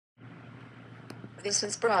This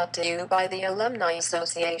is brought to you by the Alumni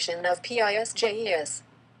Association of PISJ-ES.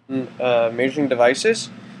 Measuring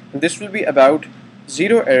devices. And this will be about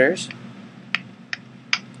zero errors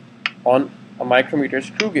on a micrometer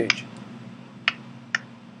screw gauge.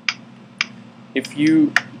 If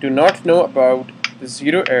you do not know about the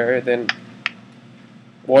zero error, then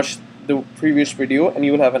watch the previous video and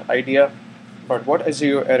you will have an idea about what a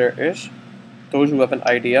zero error is. Those who have an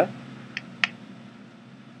idea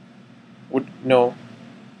would know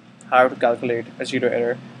how to calculate a zero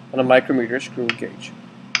error on a micrometer screw gauge.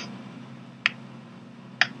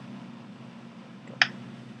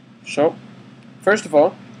 So, first of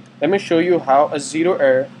all, let me show you how a zero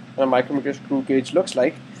error on a micrometer screw gauge looks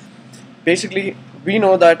like. Basically, we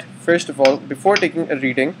know that first of all, before taking a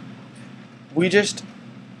reading, we just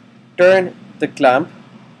turn the clamp,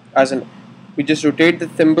 we just rotate the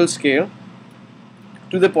thimble scale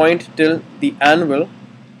to the point till the anvil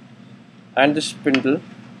and the spindle,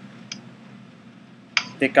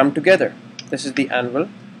 they come together. This is the anvil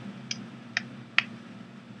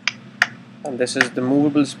and this is the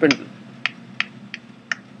movable spindle.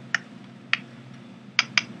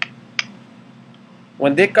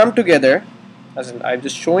 When they come together, I'm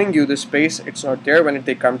just showing you the space, it's not there when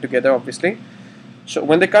they come together obviously. So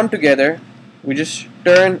when they come together, we just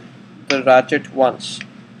turn the ratchet once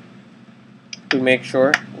to make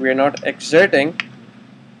sure we are not exerting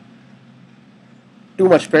too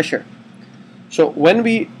much pressure. So when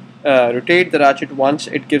we rotate the ratchet once,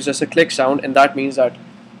 it gives us a click sound, and that means that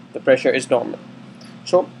the pressure is normal.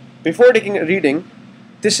 So before taking a reading,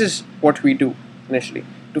 this is what we do initially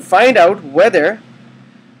to find out whether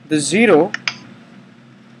the zero,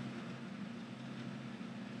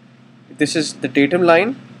 this is the datum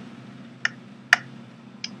line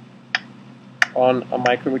on a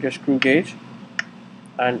micrometer screw gauge,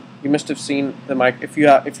 and you must have seen the mic. If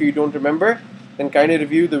you don't remember, then kindly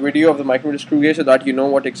review the video of the micrometer screw gauge so that you know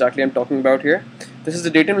what exactly I'm talking about here. This is the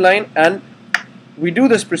datum line, and we do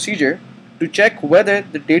this procedure to check whether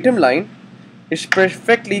the datum line is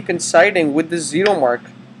perfectly coinciding with the zero mark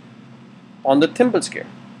on the thimble scale.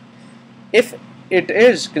 If it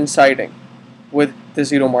is coinciding with the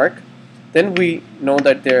zero mark, then we know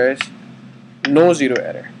that there is no zero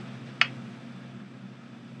error,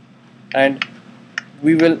 and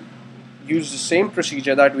we will use the same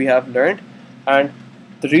procedure that we have learned, and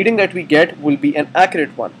the reading that we get will be an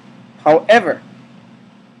accurate one. However,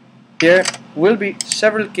 there will be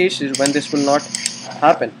several cases when this will not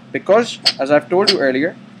happen because, as I've told you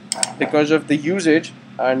earlier, because of the usage,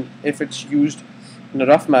 and if it's used in a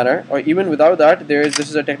rough manner or even without that, this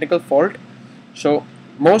is a technical fault. So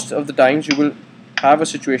most of the times you will have a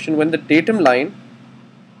situation when the datum line,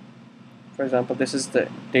 for example, this is the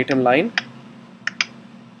datum line,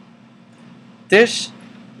 this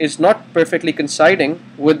is not perfectly coinciding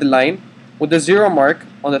with the line with the zero mark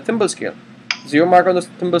on the thimble scale. Zero mark on the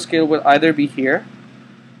thimble scale will either be here,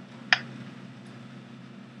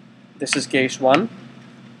 this is case 1,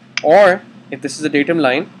 or if this is the datum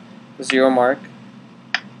line, the zero mark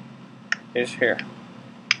is here.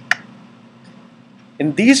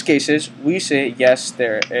 In these cases, we say yes,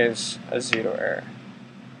 there is a zero error.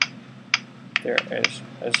 There is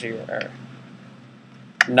a zero error.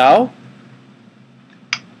 Now,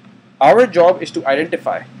 our job is to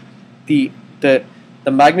identify the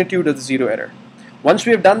magnitude of the zero error. Once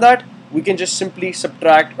we have done that, we can just simply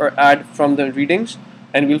subtract or add from the readings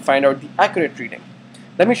and we'll find out the accurate reading.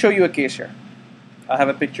 Let me show you a case here. I have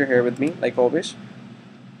a picture here with me, like always.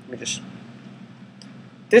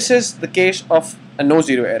 This is the case of a no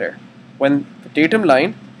zero error when the datum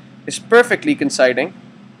line is perfectly coinciding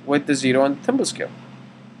with the zero on the thimble scale.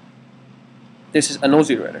 This is a no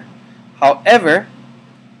zero error. However,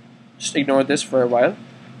 just ignore this for a while.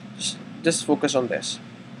 Just focus on this.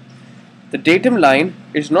 The datum line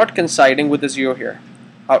is not coinciding with the zero here.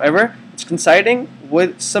 However, it's coinciding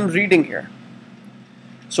with some reading here.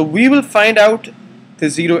 So we will find out the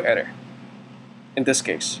zero error in this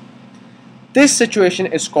case. This situation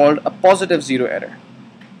is called a positive zero error.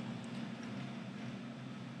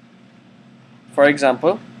 For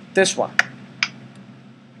example, this one.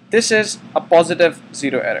 This is a positive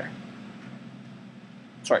zero error.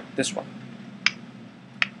 Sorry, this one.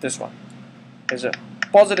 This one is a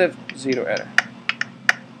positive zero error.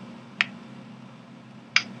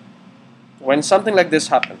 When something like this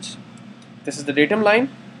happens, this is the datum line,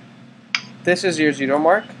 this is your zero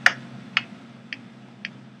mark,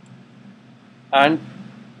 and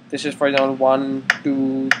this is, for example, 1,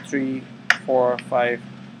 2, 3, 4, 5,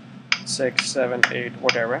 6, 7, 8,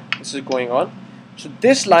 whatever. This is going on. So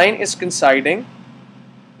this line is coinciding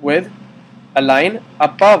with a line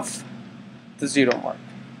above the 0 mark,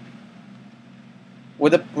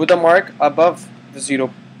 with a mark above the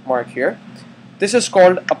 0 mark here. This is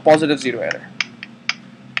called a positive 0 error.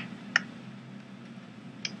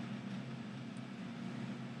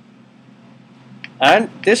 And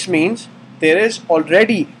this means there is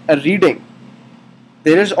already a reading.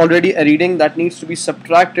 There is already a reading that needs to be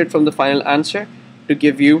subtracted from the final answer to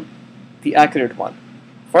give you the accurate one.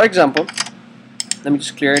 For example, let me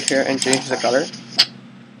just clear it here and change the color.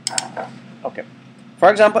 Okay. For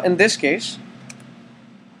example, in this case,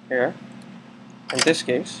 here, in this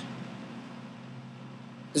case,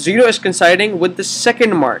 0 is coinciding with the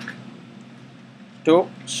second mark.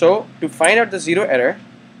 So to find out the 0 error,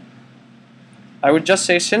 I would just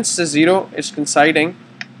say, since the 0 is coinciding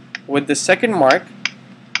with the second mark,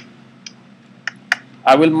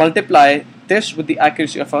 I will multiply this with the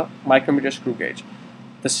accuracy of a micrometer screw gauge,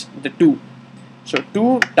 the 2. So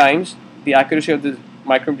 2 times the accuracy of the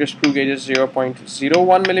micrometer screw gauge is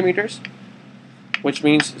 0.01 millimeters, which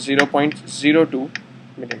means 0.02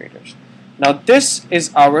 millimeters. Now this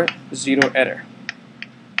is our 0 error.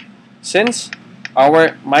 Since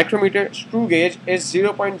our micrometer screw gauge is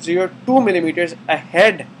 0.02 millimeters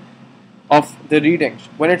ahead of the readings.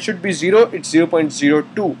 When it should be 0, it's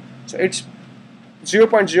 0.02. So it's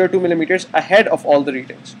 0.02 millimeters ahead of all the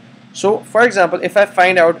readings. So for example, if I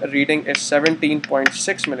find out a reading is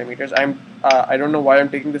 17.6 millimeters, I don't know why I'm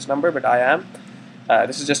taking this number, but I am.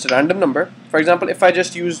 This is just a random number. For example, if I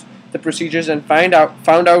just use the procedures and found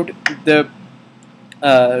out the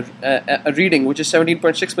a reading which is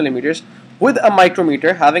 17.6 millimeters with a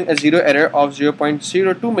micrometer having a 0 error of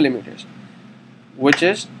 0.02 millimeters, which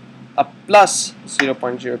is a plus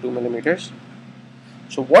 0.02 millimeters.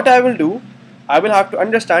 So what I will do, I will have to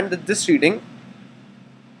understand that this reading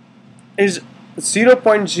is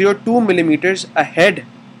 0.02 millimeters ahead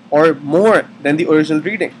or more than the original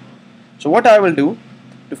reading. So what I will do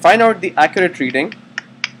to find out the accurate reading,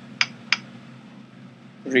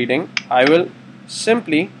 I will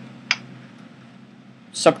simply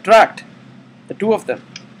subtract the two of them.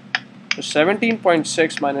 So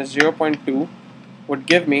 17.6 minus 0.2 would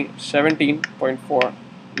give me 17.4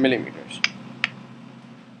 millimeters.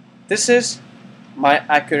 This is my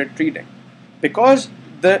accurate reading. Because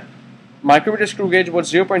the micrometer screw gauge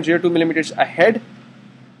was 0.02 millimeters ahead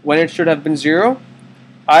when it should have been 0,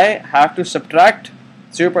 I have to subtract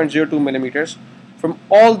 0.02 millimeters from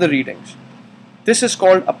all the readings. This is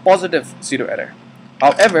called a positive 0 error.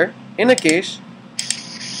 However, in a case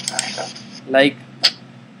like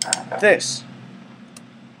this,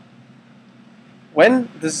 when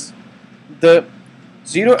the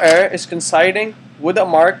 0 error is coinciding with a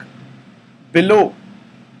mark below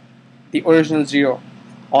the original 0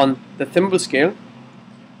 on the thimble scale,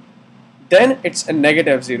 then it's a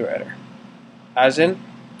negative 0 error. As in,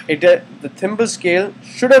 the thimble scale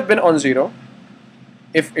should have been on 0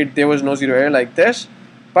 if there was no 0 error like this,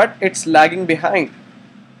 but it's lagging behind.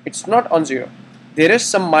 It's not on 0. There is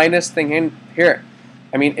some minus thing in here.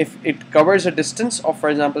 I mean, if it covers a distance of, for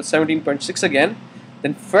example, 17.6 again,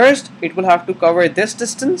 then first it will have to cover this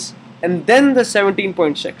distance and then the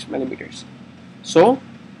 17.6 millimeters. So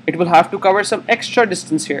it will have to cover some extra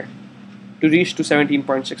distance here to reach to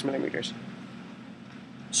 17.6 millimeters.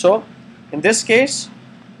 So in this case,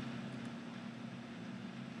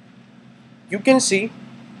 you can see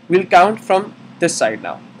we'll count from this side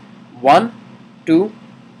now. 1, 2,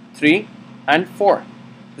 3, and 4.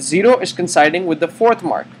 The 0 is coinciding with the 4th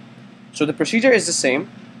mark. So the procedure is the same.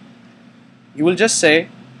 You will just say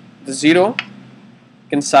the 0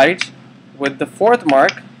 coincides with the 4th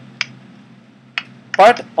mark,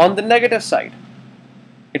 but on the negative side.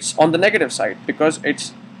 It's on the negative side because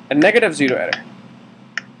it's a negative 0 error.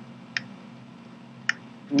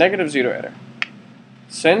 Negative 0 error.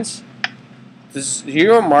 Since the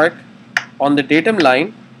 0 mark on the datum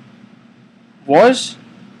line was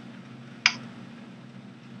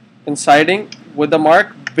coinciding with the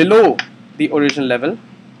mark below the original level,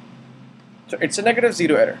 so it's a negative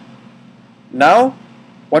 0 error. Now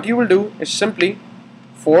what you will do is simply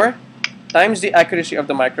 4 times the accuracy of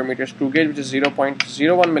the micrometer screw gauge, which is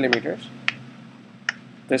 0.01 millimeters.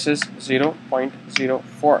 This is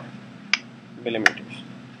 0.04 millimeters.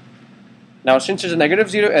 Now since it's a negative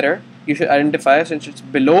 0 error, you should identify, since it's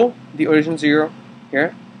below the original 0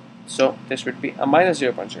 here, so this would be a minus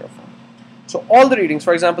 0.04. So all the readings,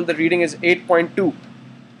 for example, the reading is 8.2.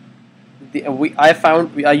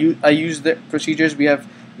 I used the procedures we have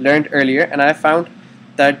learned earlier, and I found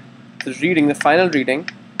that the final reading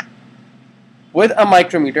with a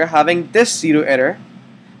micrometer having this 0 error,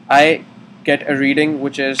 I get a reading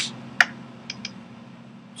which is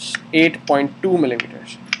 8.2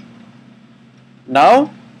 millimeters.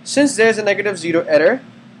 Now, since there is a negative 0 error,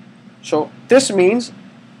 so this means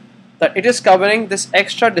that it is covering this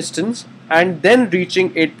extra distance and then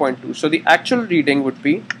reaching 8.2. So the actual reading would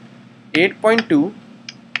be 8.2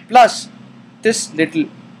 plus this little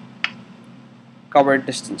covered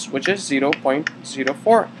distance, which is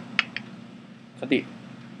 0.04. So the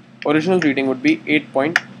original reading would be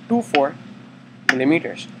 8.24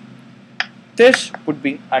 millimeters. This would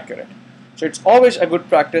be accurate. So it's always a good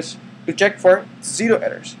practice to check for 0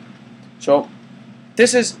 errors. So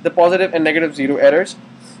this is the positive and negative 0 errors.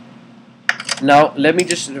 Now let me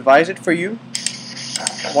just revise it for you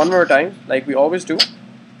one more time, like we always do.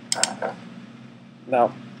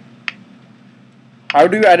 Now, how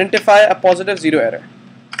do you identify a positive 0 error?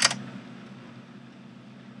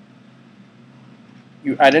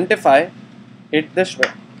 You identify it this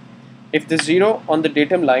way. If the 0 on the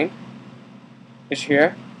datum line is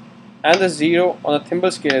here and the 0 on the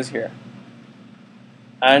thimble scale is here,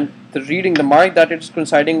 and the reading, the mark that it's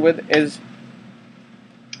coinciding with is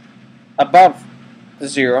above the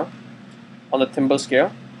 0 on the thimble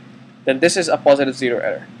scale, then this is a positive 0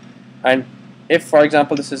 error. And if, for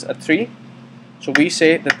example, this is a 3, so we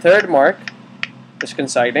say the third mark is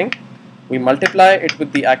coinciding, we multiply it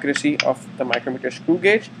with the accuracy of the micrometer screw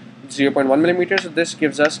gauge, 0.1 millimeters, so this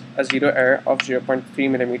gives us a 0 error of 0.3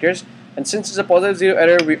 millimeters. And since it's a positive 0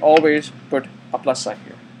 error, we always put a plus sign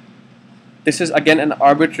here. This is again an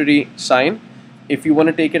arbitrary sign. If you want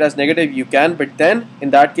to take it as negative, you can, but then in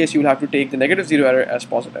that case you will have to take the negative 0 error as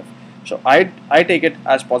positive. So I take it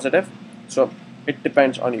as positive. So it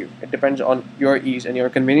depends on you. It depends on your ease and your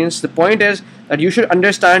convenience. The point is that you should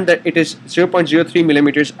understand that it is 0.03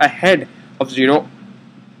 millimeters ahead of 0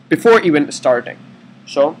 before even starting.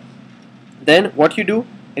 So then what you do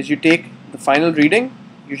is you take the final reading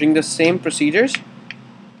using the same procedures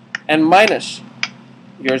and minus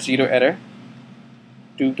your 0 error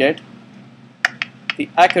to get the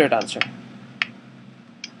accurate answer.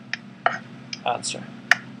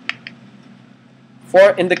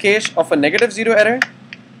 For in the case of a negative 0 error,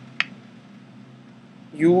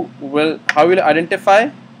 how will you identify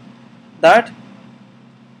that?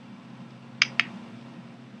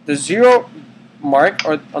 The 0 mark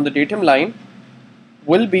or on the datum line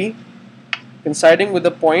will be coinciding with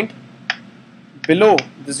the point below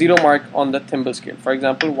the 0 mark on the thimble scale. For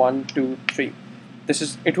example, 1, 2, 3.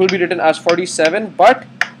 It will be written as 47, but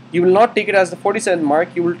you will not take it as the 47th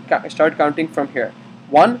mark. You will start counting from here.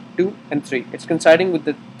 1, 2, and 3. It's coinciding with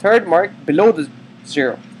the third mark below the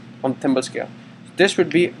 0 on the thimble scale. So this would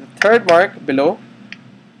be the third mark below.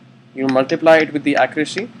 You multiply it with the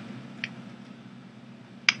accuracy,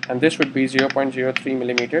 and this would be 0.03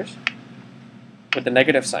 millimeters with the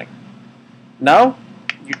negative sign. Now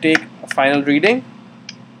you take a final reading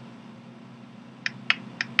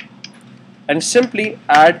and simply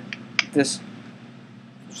add this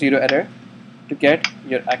 0 error to get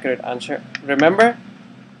your accurate answer. Remember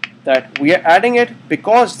that we are adding it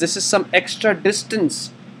because this is some extra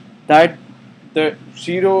distance that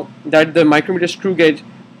the micrometer screw gauge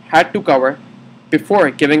had to cover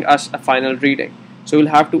before giving us a final reading. So we'll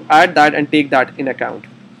have to add that and take that in account.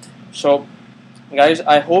 So guys,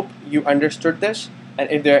 I hope you understood this, and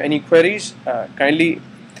if there are any queries, kindly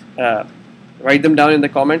write them down in the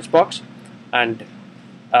comments box. And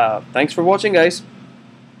thanks for watching, guys.